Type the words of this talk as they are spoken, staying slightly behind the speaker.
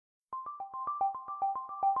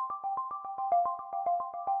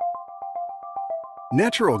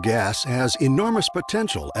Natural gas has enormous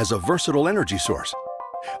potential as a versatile energy source.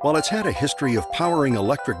 While it's had a history of powering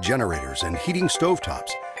electric generators and heating stovetops,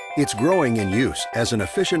 it's growing in use as an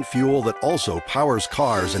efficient fuel that also powers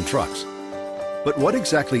cars and trucks. But what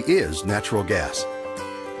exactly is natural gas?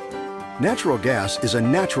 Natural gas is a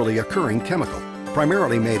naturally occurring chemical,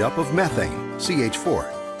 primarily made up of methane,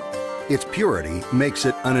 CH4. Its purity makes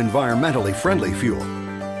it an environmentally friendly fuel.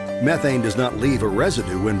 Methane does not leave a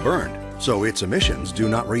residue when burned, so its emissions do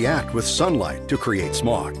not react with sunlight to create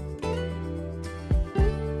smog.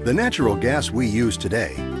 The natural gas we use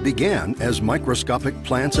today began as microscopic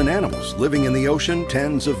plants and animals living in the ocean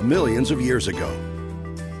tens of millions of years ago.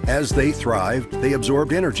 As they thrived, they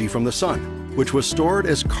absorbed energy from the sun, which was stored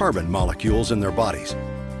as carbon molecules in their bodies.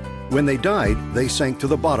 When they died, they sank to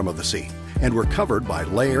the bottom of the sea and were covered by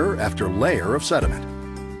layer after layer of sediment.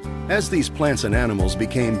 As these plants and animals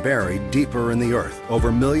became buried deeper in the earth over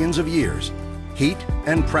millions of years, heat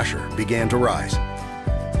and pressure began to rise.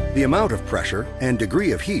 The amount of pressure and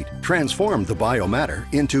degree of heat transformed the biomatter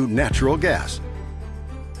into natural gas.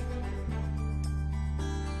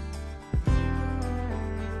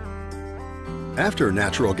 After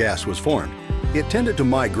natural gas was formed, it tended to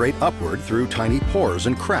migrate upward through tiny pores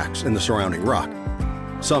and cracks in the surrounding rock.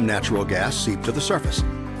 Some natural gas seeped to the surface,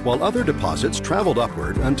 while other deposits traveled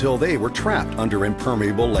upward until they were trapped under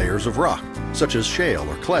impermeable layers of rock, such as shale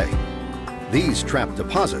or clay. These trapped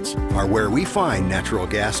deposits are where we find natural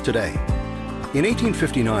gas today. In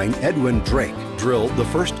 1859, Edwin Drake drilled the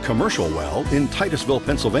first commercial well in Titusville,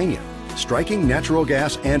 Pennsylvania, striking natural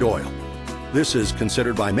gas and oil. This is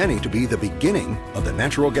considered by many to be the beginning of the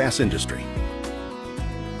natural gas industry.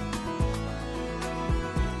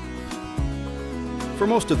 For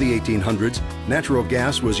most of the 1800s, natural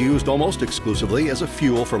gas was used almost exclusively as a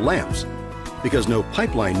fuel for lamps. Because no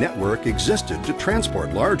pipeline network existed to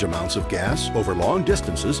transport large amounts of gas over long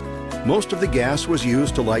distances, most of the gas was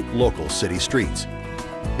used to light local city streets.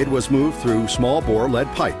 It was moved through small-bore lead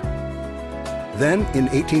pipe. Then, in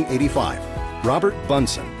 1885, Robert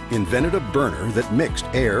Bunsen invented a burner that mixed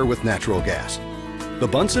air with natural gas. The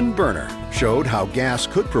Bunsen burner showed how gas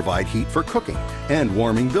could provide heat for cooking and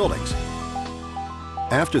warming buildings.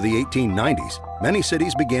 After the 1890s, many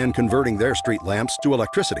cities began converting their street lamps to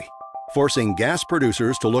electricity, forcing gas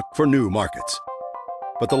producers to look for new markets.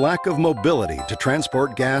 But the lack of mobility to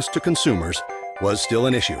transport gas to consumers was still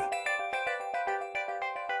an issue.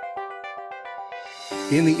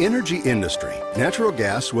 In the energy industry, natural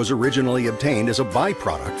gas was originally obtained as a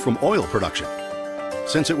byproduct from oil production.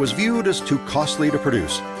 Since it was viewed as too costly to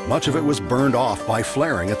produce, much of it was burned off by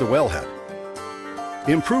flaring at the wellhead.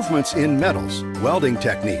 Improvements in metals, welding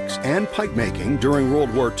techniques, and pipe making during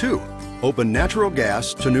World War II opened natural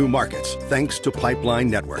gas to new markets thanks to pipeline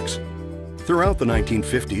networks. Throughout the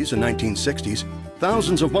 1950s and 1960s,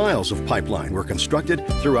 thousands of miles of pipeline were constructed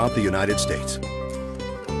throughout the United States.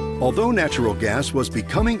 Although natural gas was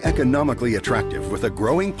becoming economically attractive with a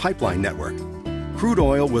growing pipeline network, crude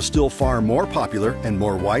oil was still far more popular and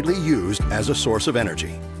more widely used as a source of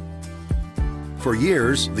energy. For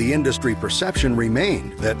years, the industry perception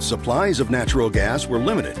remained that supplies of natural gas were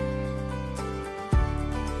limited.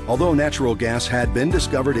 Although natural gas had been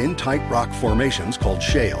discovered in tight rock formations called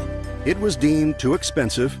shale, it was deemed too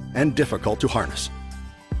expensive and difficult to harness.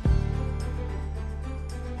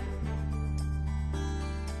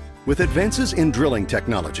 With advances in drilling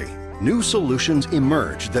technology, new solutions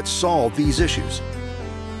emerged that solved these issues.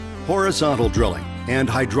 Horizontal drilling and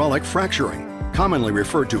hydraulic fracturing, commonly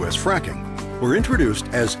referred to as fracking, were introduced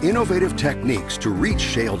as innovative techniques to reach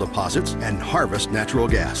shale deposits and harvest natural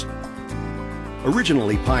gas.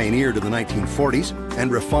 Originally pioneered in the 1940s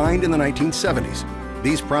and refined in the 1970s,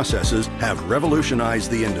 these processes have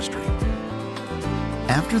revolutionized the industry.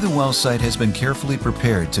 After the well site has been carefully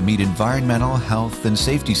prepared to meet environmental, health, and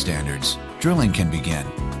safety standards, drilling can begin.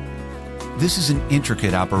 This is an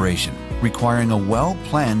intricate operation requiring a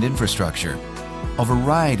well-planned infrastructure. A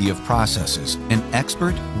variety of processes and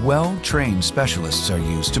expert, well-trained specialists are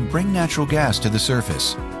used to bring natural gas to the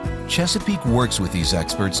surface. Chesapeake works with these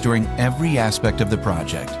experts during every aspect of the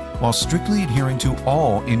project, while strictly adhering to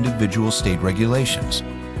all individual state regulations.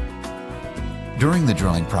 During the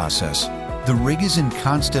drilling process, the rig is in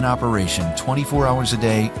constant operation 24 hours a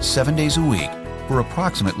day, 7 days a week, for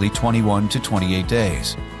approximately 21 to 28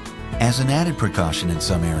 days. As an added precaution in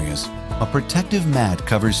some areas, a protective mat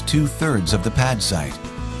covers 2/3 of the pad site.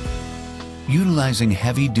 Utilizing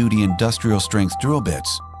heavy-duty industrial-strength drill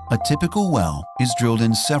bits, a typical well is drilled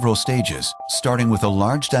in several stages, starting with a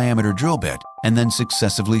large diameter drill bit and then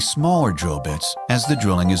successively smaller drill bits as the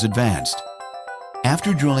drilling is advanced.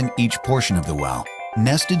 After drilling each portion of the well,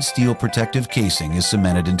 nested steel protective casing is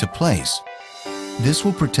cemented into place. This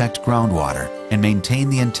will protect groundwater and maintain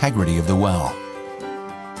the integrity of the well.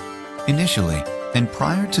 Initially, and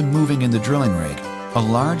prior to moving in the drilling rig, a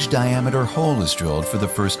large diameter hole is drilled for the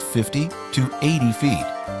first 50 to 80 feet.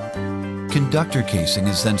 Conductor casing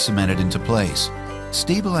is then cemented into place,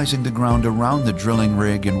 stabilizing the ground around the drilling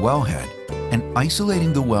rig and wellhead and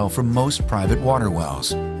isolating the well from most private water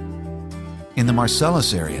wells. In the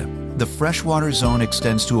Marcellus area, the freshwater zone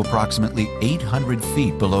extends to approximately 800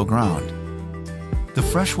 feet below ground. The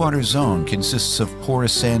freshwater zone consists of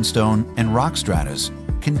porous sandstone and rock stratas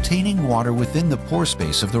containing water within the pore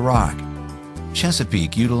space of the rock.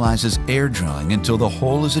 Chesapeake utilizes air drilling until the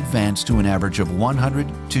hole is advanced to an average of 100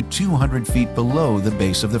 to 200 feet below the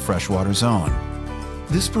base of the freshwater zone.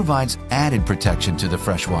 This provides added protection to the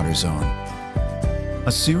freshwater zone.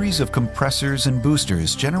 A series of compressors and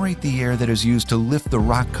boosters generate the air that is used to lift the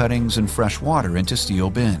rock cuttings and fresh water into steel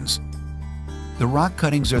bins. The rock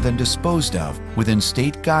cuttings are then disposed of within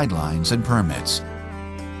state guidelines and permits.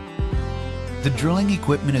 The drilling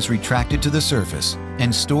equipment is retracted to the surface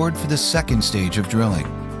and stored for the second stage of drilling.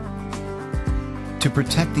 To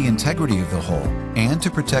protect the integrity of the hole and to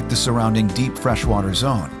protect the surrounding deep freshwater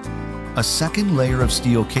zone, a second layer of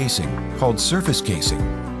steel casing, called surface casing,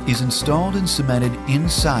 is installed and cemented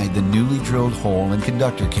inside the newly drilled hole and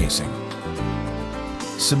conductor casing.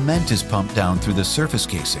 Cement is pumped down through the surface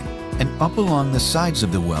casing and up along the sides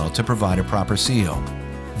of the well to provide a proper seal.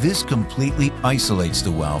 This completely isolates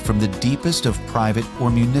the well from the deepest of private or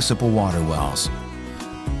municipal water wells.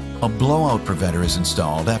 A blowout preventer is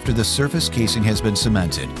installed after the surface casing has been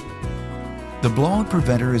cemented. The blowout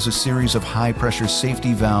preventer is a series of high-pressure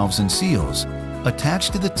safety valves and seals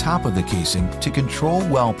attached to the top of the casing to control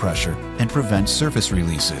well pressure and prevent surface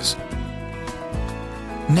releases.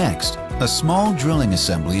 Next, a small drilling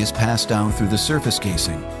assembly is passed down through the surface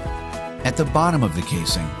casing. At the bottom of the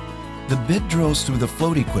casing, the bit drills through the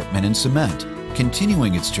float equipment and cement,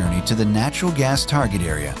 continuing its journey to the natural gas target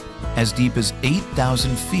area as deep as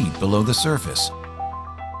 8,000 feet below the surface.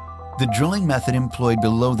 The drilling method employed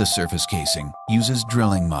below the surface casing uses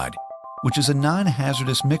drilling mud, which is a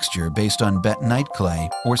non-hazardous mixture based on bentonite clay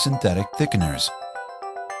or synthetic thickeners.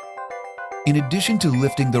 In addition to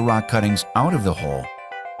lifting the rock cuttings out of the hole,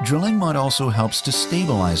 drilling mud also helps to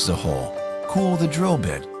stabilize the hole, cool the drill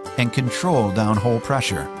bit, and control downhole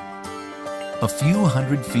pressure. A few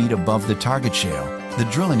hundred feet above the target shale, the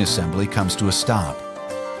drilling assembly comes to a stop.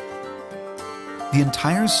 The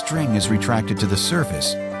entire string is retracted to the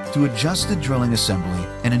surface to adjust the drilling assembly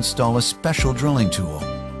and install a special drilling tool.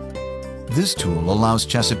 This tool allows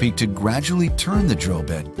Chesapeake to gradually turn the drill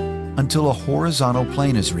bit until a horizontal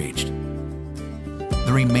plane is reached.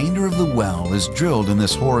 The remainder of the well is drilled in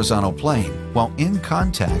this horizontal plane while in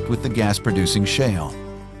contact with the gas-producing shale.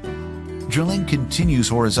 Drilling continues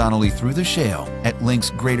horizontally through the shale at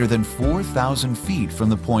lengths greater than 4,000 feet from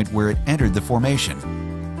the point where it entered the formation.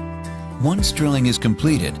 Once drilling is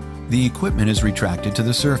completed, the equipment is retracted to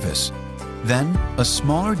the surface. Then, a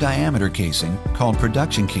smaller diameter casing, called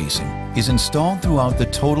production casing, is installed throughout the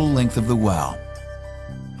total length of the well.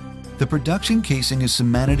 The production casing is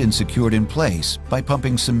cemented and secured in place by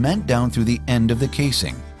pumping cement down through the end of the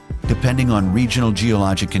casing. Depending on regional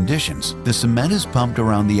geologic conditions, the cement is pumped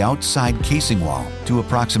around the outside casing wall to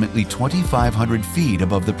approximately 2,500 feet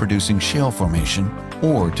above the producing shale formation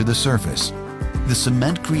or to the surface. The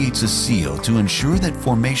cement creates a seal to ensure that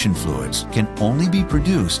formation fluids can only be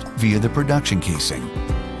produced via the production casing.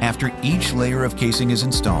 After each layer of casing is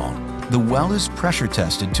installed, the well is pressure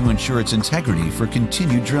tested to ensure its integrity for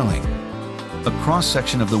continued drilling. A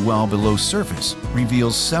cross-section of the well below surface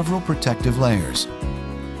reveals several protective layers: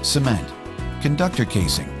 cement, conductor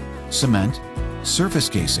casing, cement, surface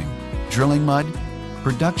casing, drilling mud,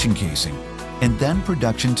 production casing, and then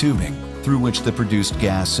production tubing through which the produced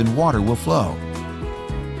gas and water will flow.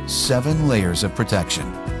 7 layers of protection.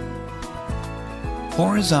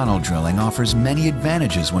 Horizontal drilling offers many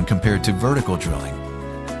advantages when compared to vertical drilling.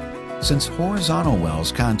 Since horizontal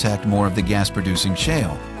wells contact more of the gas-producing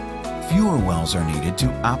shale, fewer wells are needed to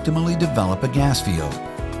optimally develop a gas field.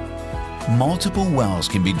 Multiple wells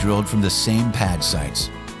can be drilled from the same pad sites.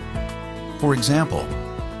 For example,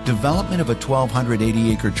 development of a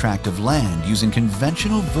 1,280-acre tract of land using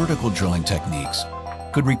conventional vertical drilling techniques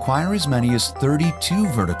could require as many as 32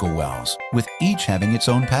 vertical wells, with each having its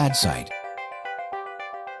own pad site.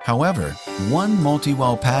 However, one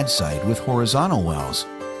multi-well pad site with horizontal wells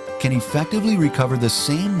can effectively recover the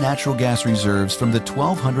same natural gas reserves from the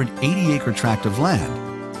 1,280-acre tract of land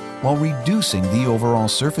while reducing the overall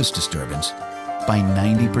surface disturbance by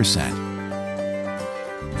 90%.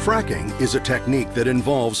 Fracking is a technique that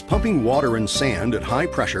involves pumping water and sand at high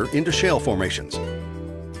pressure into shale formations.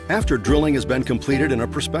 After drilling has been completed in a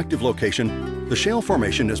prospective location, the shale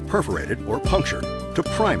formation is perforated or punctured to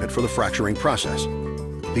prime it for the fracturing process.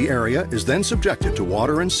 The area is then subjected to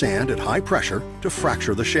water and sand at high pressure to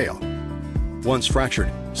fracture the shale. Once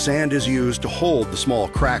fractured, sand is used to hold the small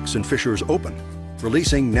cracks and fissures open,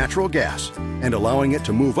 releasing natural gas and allowing it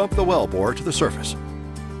to move up the wellbore to the surface.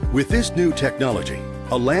 With this new technology,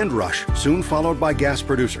 a land rush soon followed by gas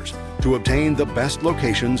producers to obtain the best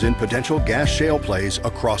locations in potential gas shale plays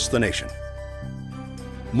across the nation.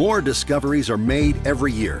 More discoveries are made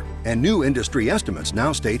every year, and new industry estimates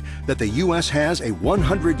now state that the U.S. has a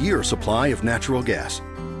 100-year supply of natural gas.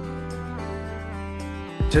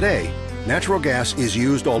 Today, natural gas is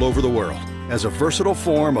used all over the world as a versatile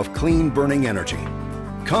form of clean burning energy.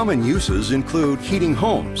 Common uses include heating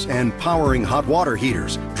homes and powering hot water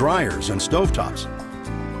heaters, dryers, and stovetops.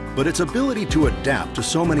 But its ability to adapt to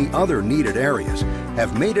so many other needed areas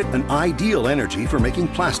have made it an ideal energy for making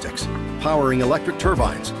plastics, powering electric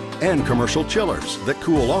turbines, and commercial chillers that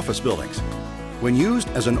cool office buildings. When used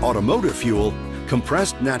as an automotive fuel,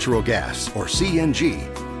 compressed natural gas, or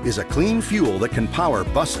CNG, is a clean fuel that can power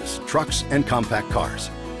buses, trucks, and compact cars.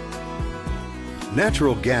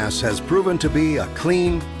 Natural gas has proven to be a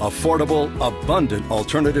clean, affordable, abundant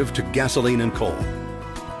alternative to gasoline and coal.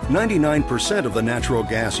 99% of the natural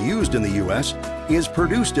gas used in the U.S. is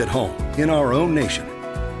produced at home in our own nation.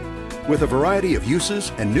 With a variety of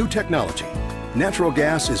uses and new technology, natural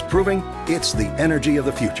gas is proving it's the energy of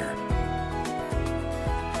the future.